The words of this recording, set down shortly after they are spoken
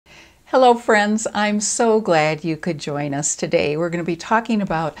Hello friends, I'm so glad you could join us today. We're going to be talking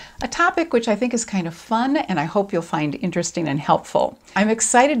about a topic which I think is kind of fun and I hope you'll find interesting and helpful. I'm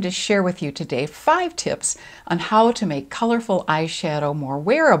excited to share with you today 5 tips on how to make colorful eyeshadow more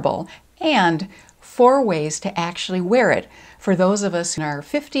wearable and 4 ways to actually wear it for those of us in our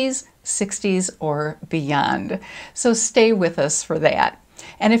 50s, 60s, or beyond. So stay with us for that.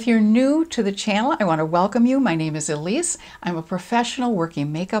 And if you're new to the channel, I want to welcome you. My name is Elise. I'm a professional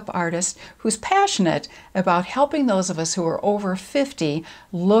working makeup artist who's passionate about helping those of us who are over 50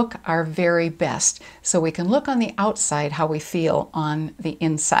 look our very best so we can look on the outside how we feel on the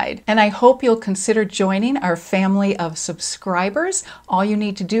inside. And I hope you'll consider joining our family of subscribers. All you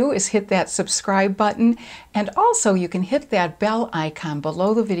need to do is hit that subscribe button, and also you can hit that bell icon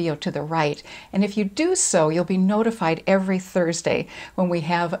below the video to the right. And if you do so, you'll be notified every Thursday when we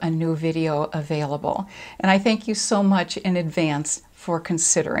have a new video available. And I thank you so much in advance for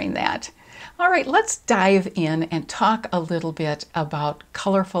considering that. All right, let's dive in and talk a little bit about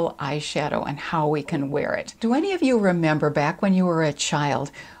colorful eyeshadow and how we can wear it. Do any of you remember back when you were a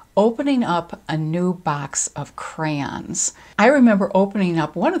child opening up a new box of crayons? I remember opening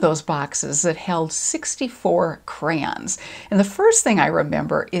up one of those boxes that held 64 crayons. And the first thing I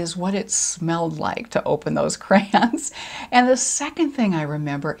remember is what it smelled like to open those crayons. And the second thing I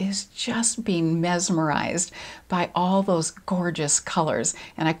remember is just being mesmerized by all those gorgeous colors.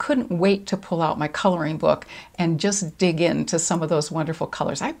 And I couldn't wait to pull out my coloring book and just dig into some of those wonderful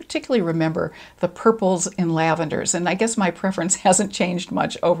colors. I particularly remember the purples and lavenders, and I guess my preference hasn't changed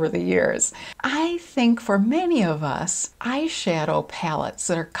much over the years. I think for many of us, eyeshadow palettes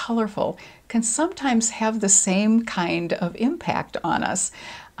that are colorful can sometimes have the same kind of impact on us.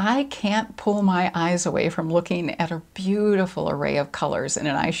 I can't pull my eyes away from looking at a beautiful array of colors in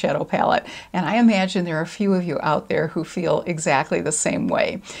an eyeshadow palette, and I imagine there are a few of you out there who feel exactly the same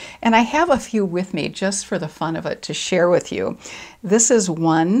way. And I have a few with me just for the fun of it to share with you. This is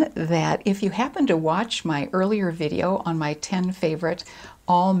one that, if you happen to watch my earlier video on my 10 favorite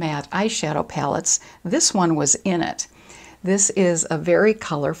all matte eyeshadow palettes, this one was in it. This is a very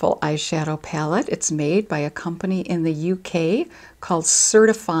colorful eyeshadow palette. It's made by a company in the UK called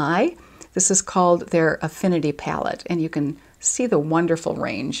Certify. This is called their Affinity palette, and you can see the wonderful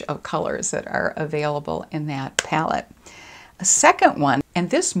range of colors that are available in that palette. A second one,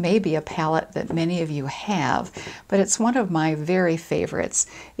 and this may be a palette that many of you have, but it's one of my very favorites.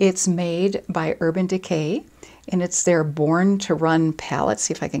 It's made by Decay, and it's their Born to Run palette.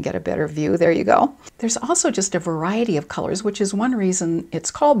 See if I can get a better view. There you go. There's also just a variety of colors, which is one reason it's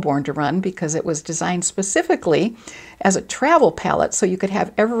called Born to Run, because it was designed specifically as a travel palette, so you could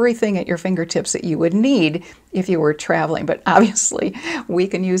have everything at your fingertips that you would need if you were traveling. But obviously, we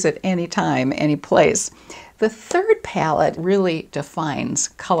can use it anytime, any place. The third palette really defines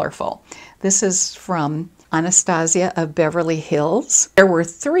colorful. This is from Anastasia of Beverly Hills. There were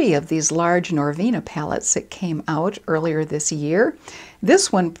 3 of these large Norvina palettes that came out earlier this year.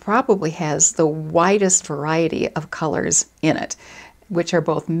 This one probably has the widest variety of colors in it, which are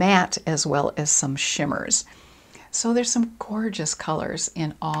both matte as well as some shimmers. So there's some gorgeous colors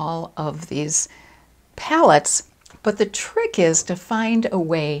in all of these palettes, but the trick is to find a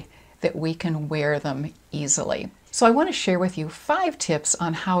way that we can wear them easily. So I want to share with you 5 tips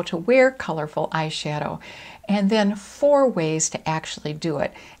on how to wear colorful eyeshadow, and then 4 ways to actually do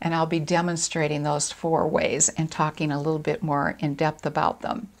it. And I'll be demonstrating those 4 ways and talking a little bit more in depth about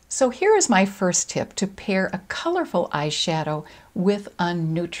them. So here is my first tip: to pair a colorful eyeshadow with a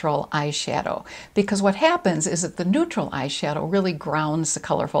neutral eyeshadow. Because what happens is that the neutral eyeshadow really grounds the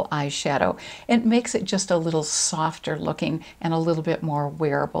colorful eyeshadow and makes it just a little softer looking and a little bit more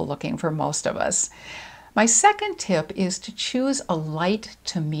wearable looking for most of us. My second tip is to choose a light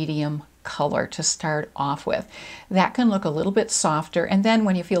to medium color to start off with. That can look a little bit softer, and then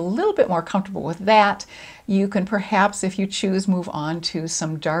when you feel a little bit more comfortable with that, you can perhaps, if you choose, move on to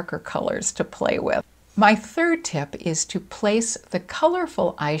some darker colors to play with. My third tip is to place the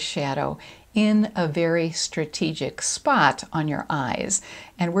colorful eyeshadow in a very strategic spot on your eyes,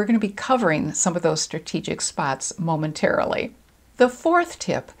 and we're going to be covering some of those strategic spots momentarily. The fourth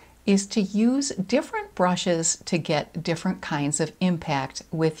tip is to use different brushes to get different kinds of impact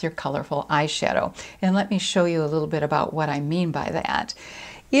with your colorful eyeshadow. And let me show you a little bit about what I mean by that.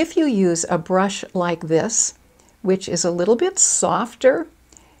 If you use a brush like this, which is a little bit softer,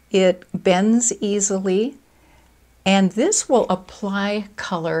 it bends easily, and this will apply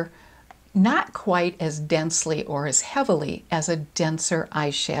color not quite as densely or as heavily as a denser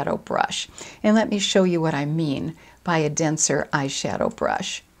eyeshadow brush. And let me show you what I mean by a denser eyeshadow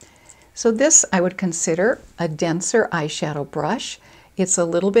brush. So this I would consider a denser eyeshadow brush. It's a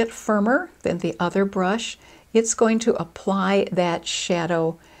little bit firmer than the other brush. It's going to apply that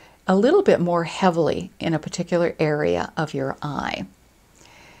shadow a little bit more heavily in a particular area of your eye.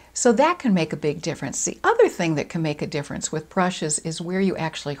 So that can make a big difference. The other thing that can make a difference with brushes is where you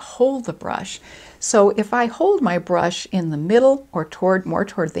actually hold the brush. So if I hold my brush in the middle or more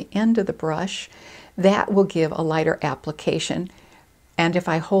toward the end of the brush, that will give a lighter application. And if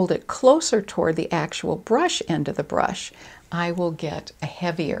I hold it closer toward the actual brush end of the brush, I will get a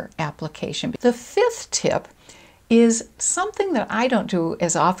heavier application. The fifth tip is something that I don't do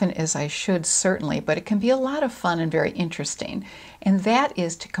as often as I should, certainly, but it can be a lot of fun and very interesting. And that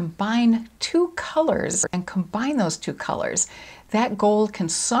is to combine two colors and combine those two colors. That gold can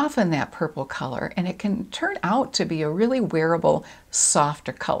soften that purple color, and it can turn out to be a really wearable,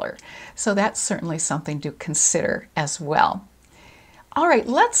 softer color. So that's certainly something to consider as well. All right,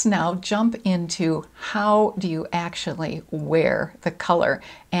 let's now jump into how do you actually wear the color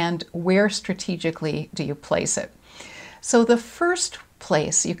and where strategically do you place it. So the first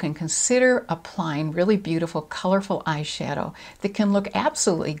place you can consider applying really beautiful, colorful eyeshadow that can look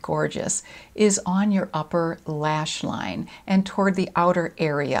absolutely gorgeous is on your upper lash line and toward the outer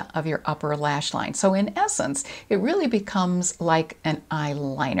area of your upper lash line. So in essence, it really becomes like an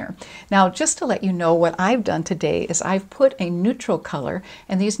eyeliner. Now, just to let you know, what I've done today is I've put a neutral color,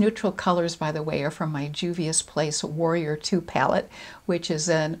 and these neutral colors, by the way, are from my Juvia's Place Warrior 2 palette, which is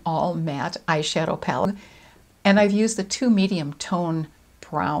an all matte eyeshadow palette. And I've used the two medium tone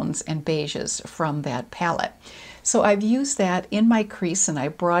browns and beiges from that palette. So I've used that in my crease, and I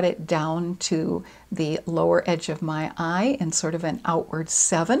brought it down to the lower edge of my eye in sort of an outward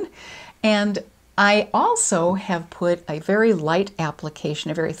 7. And I also have put a very light application,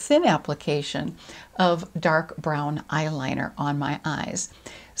 a very thin application of dark brown eyeliner on my eyes.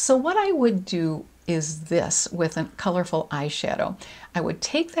 So what I would do is this with a colorful eyeshadow. I would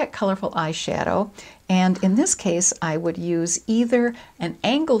take that colorful eyeshadow, and in this case I would use either an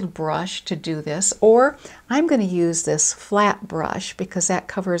angled brush to do this, or I'm going to use this flat brush because that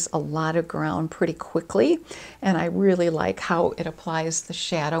covers a lot of ground pretty quickly, and I really like how it applies the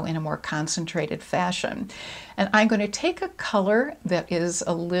shadow in a more concentrated fashion. And I'm going to take a color that is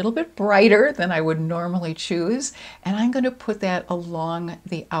a little bit brighter than I would normally choose, and I'm going to put that along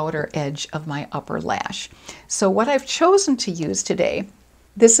the outer edge of my upper lash. So what I've chosen to use today,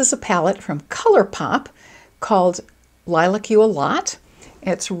 this is a palette from ColourPop called Lilac You a Lot.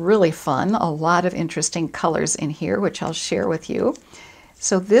 It's really fun, a lot of interesting colors in here, which I'll share with you.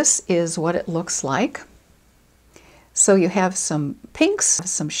 So this is what it looks like. So you have some pinks,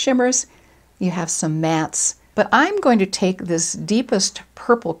 some shimmers, you have some mattes, but I'm going to take this deepest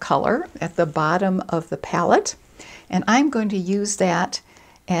purple color at the bottom of the palette, and I'm going to use that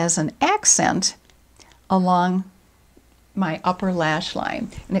as an accent along my upper lash line.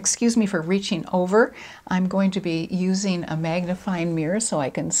 And excuse me for reaching over. I'm going to be using a magnifying mirror so I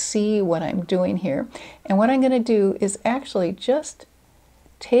can see what I'm doing here. And what I'm going to do is actually just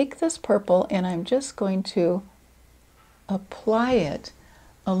take this purple, and I'm just going to apply it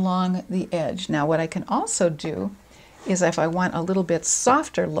along the edge. Now what I can also do is, if I want a little bit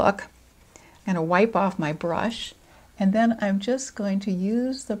softer look, I'm going to wipe off my brush, and then I'm just going to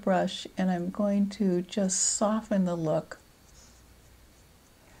use the brush, and I'm going to just soften the look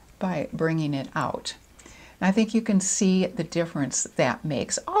by bringing it out. And I think you can see the difference that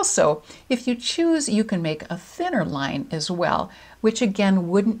makes. Also, if you choose, you can make a thinner line as well, which again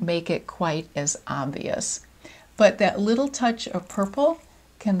wouldn't make it quite as obvious. But that little touch of purple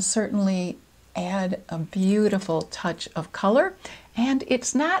can certainly add a beautiful touch of color, and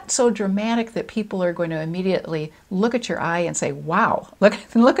it's not so dramatic that people are going to immediately look at your eye and say, wow,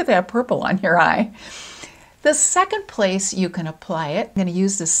 look at that purple on your eye. The second place you can apply it, I'm going to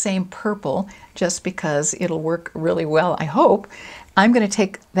use the same purple just because it'll work really well, I hope. I'm going to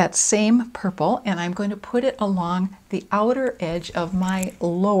take that same purple and I'm going to put it along the outer edge of my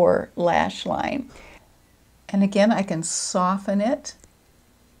lower lash line. And again, I can soften it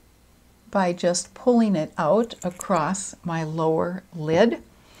by just pulling it out across my lower lid.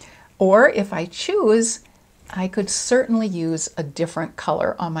 Or if I choose, I could certainly use a different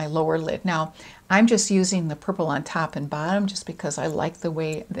color on my lower lid. Now, I'm just using the purple on top and bottom just because I like the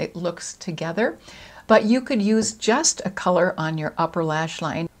way it looks together. But you could use just a color on your upper lash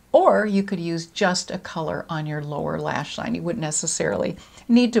line, or you could use just a color on your lower lash line. You wouldn't necessarily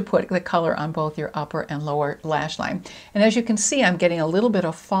need to put the color on both your upper and lower lash line. And as you can see, I'm getting a little bit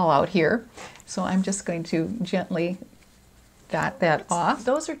of fallout here. So I'm just going to gently dot that off.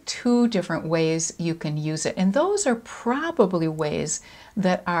 Those are two different ways you can use it. And those are probably ways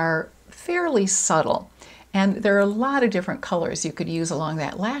that are fairly subtle. And there are a lot of different colors you could use along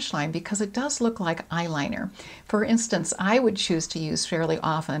that lash line because it does look like eyeliner. For instance, I would choose to use fairly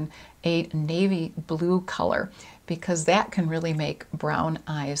often a navy blue color because that can really make brown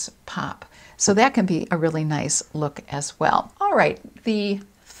eyes pop. So that can be a really nice look as well. All right, the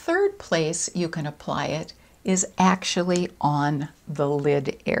third place you can apply it is actually on the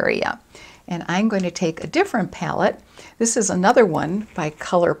lid area. And I'm going to take a different palette. This is another one by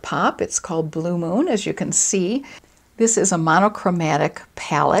ColourPop. It's called Blue Moon, as you can see. This is a monochromatic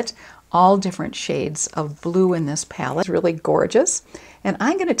palette, all different shades of blue in this palette. It's really gorgeous. And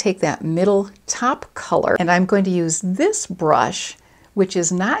I'm going to take that middle top color and I'm going to use this brush, which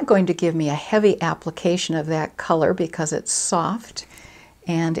is not going to give me a heavy application of that color because it's soft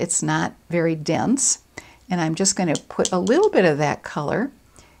and it's not very dense. And I'm just going to put a little bit of that color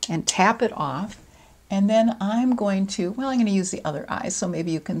and tap it off. And then I'm going to use the other eye so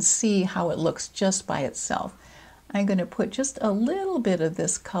maybe you can see how it looks just by itself. I'm going to put just a little bit of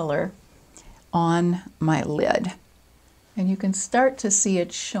this color on my lid. And you can start to see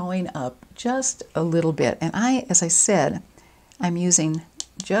it showing up just a little bit. And as I said, I'm using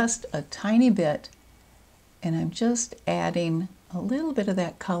just a tiny bit and I'm just adding a little bit of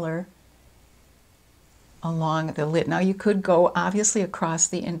that color along the lid. Now you could go obviously across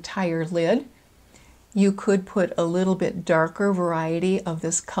the entire lid. You could put a little bit darker variety of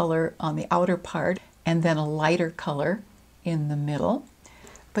this color on the outer part and then a lighter color in the middle.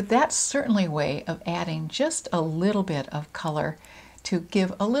 But that's certainly a way of adding just a little bit of color to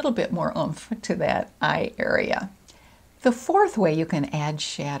give a little bit more oomph to that eye area. The fourth way you can add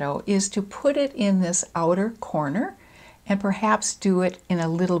shadow is to put it in this outer corner and perhaps do it in a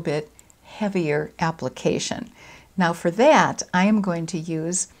little bit heavier application. Now for that, I am going to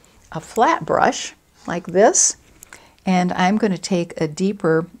use a flat brush like this, and I'm going to take a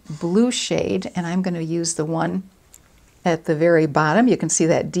deeper blue shade, and I'm going to use the one at the very bottom. You can see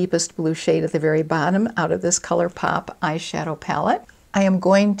that deepest blue shade at the very bottom out of this ColourPop eyeshadow palette. I am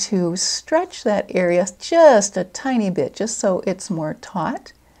going to stretch that area just a tiny bit, just so it's more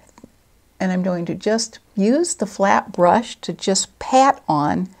taut. And I'm going to just use the flat brush to just pat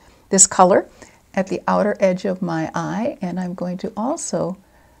on this color at the outer edge of my eye, and I'm going to also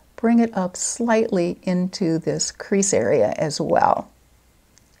bring it up slightly into this crease area as well.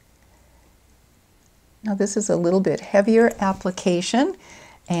 Now this is a little bit heavier application,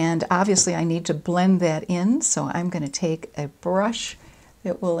 and obviously I need to blend that in, so I'm going to take a brush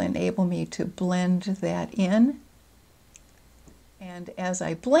that will enable me to blend that in. And as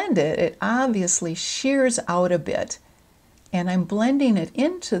I blend it, it obviously shears out a bit. And I'm blending it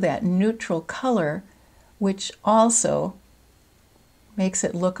into that neutral color, which also makes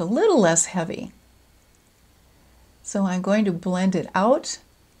it look a little less heavy. So I'm going to blend it out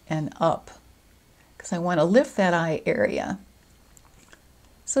and up because I want to lift that eye area.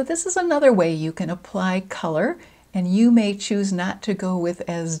 So this is another way you can apply color, and you may choose not to go with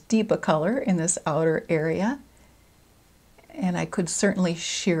as deep a color in this outer area. And I could certainly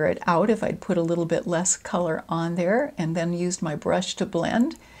shear it out if I'd put a little bit less color on there and then used my brush to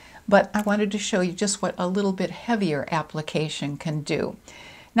blend. But I wanted to show you just what a little bit heavier application can do.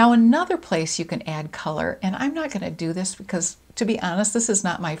 Now another place you can add color, and I'm not going to do this because, to be honest, this is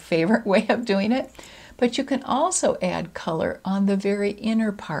not my favorite way of doing it, but you can also add color on the very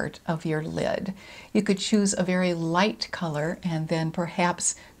inner part of your lid. You could choose a very light color and then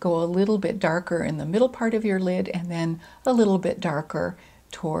perhaps go a little bit darker in the middle part of your lid and then a little bit darker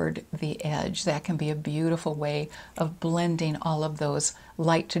toward the edge. That can be a beautiful way of blending all of those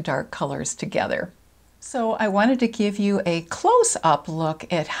light to dark colors together. So I wanted to give you a close-up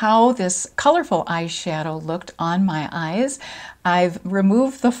look at how this colorful eyeshadow looked on my eyes. I've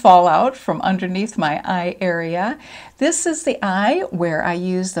removed the fallout from underneath my eye area. This is the eye where I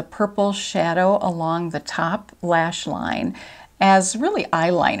use the purple shadow along the top lash line as really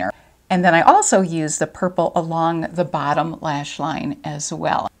eyeliner. And then I also use the purple along the bottom lash line as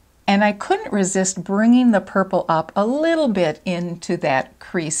well. And I couldn't resist bringing the purple up a little bit into that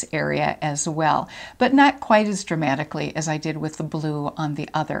crease area as well, but not quite as dramatically as I did with the blue on the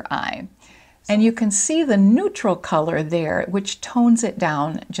other eye. And you can see the neutral color there, which tones it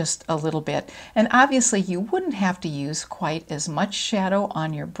down just a little bit. And obviously you wouldn't have to use quite as much shadow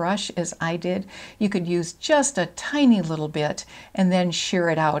on your brush as I did. You could use just a tiny little bit and then shear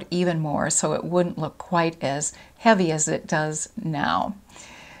it out even more so it wouldn't look quite as heavy as it does now.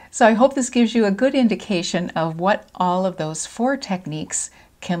 So I hope this gives you a good indication of what all of those 4 techniques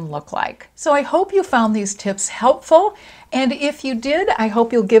can look like. So I hope you found these tips helpful, and if you did, I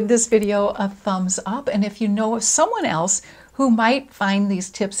hope you'll give this video a thumbs up, and if you know of someone else who might find these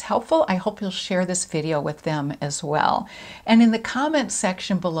tips helpful. I hope you'll share this video with them as well. And in the comment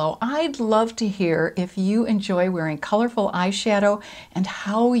section below, I'd love to hear if you enjoy wearing colorful eyeshadow and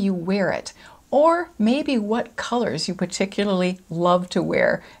how you wear it, or maybe what colors you particularly love to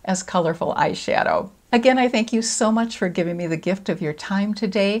wear as colorful eyeshadow. Again, I thank you so much for giving me the gift of your time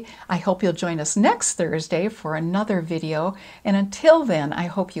today. I hope you'll join us next Thursday for another video. And until then, I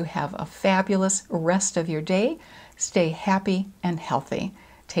hope you have a fabulous rest of your day. Stay happy and healthy.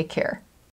 Take care.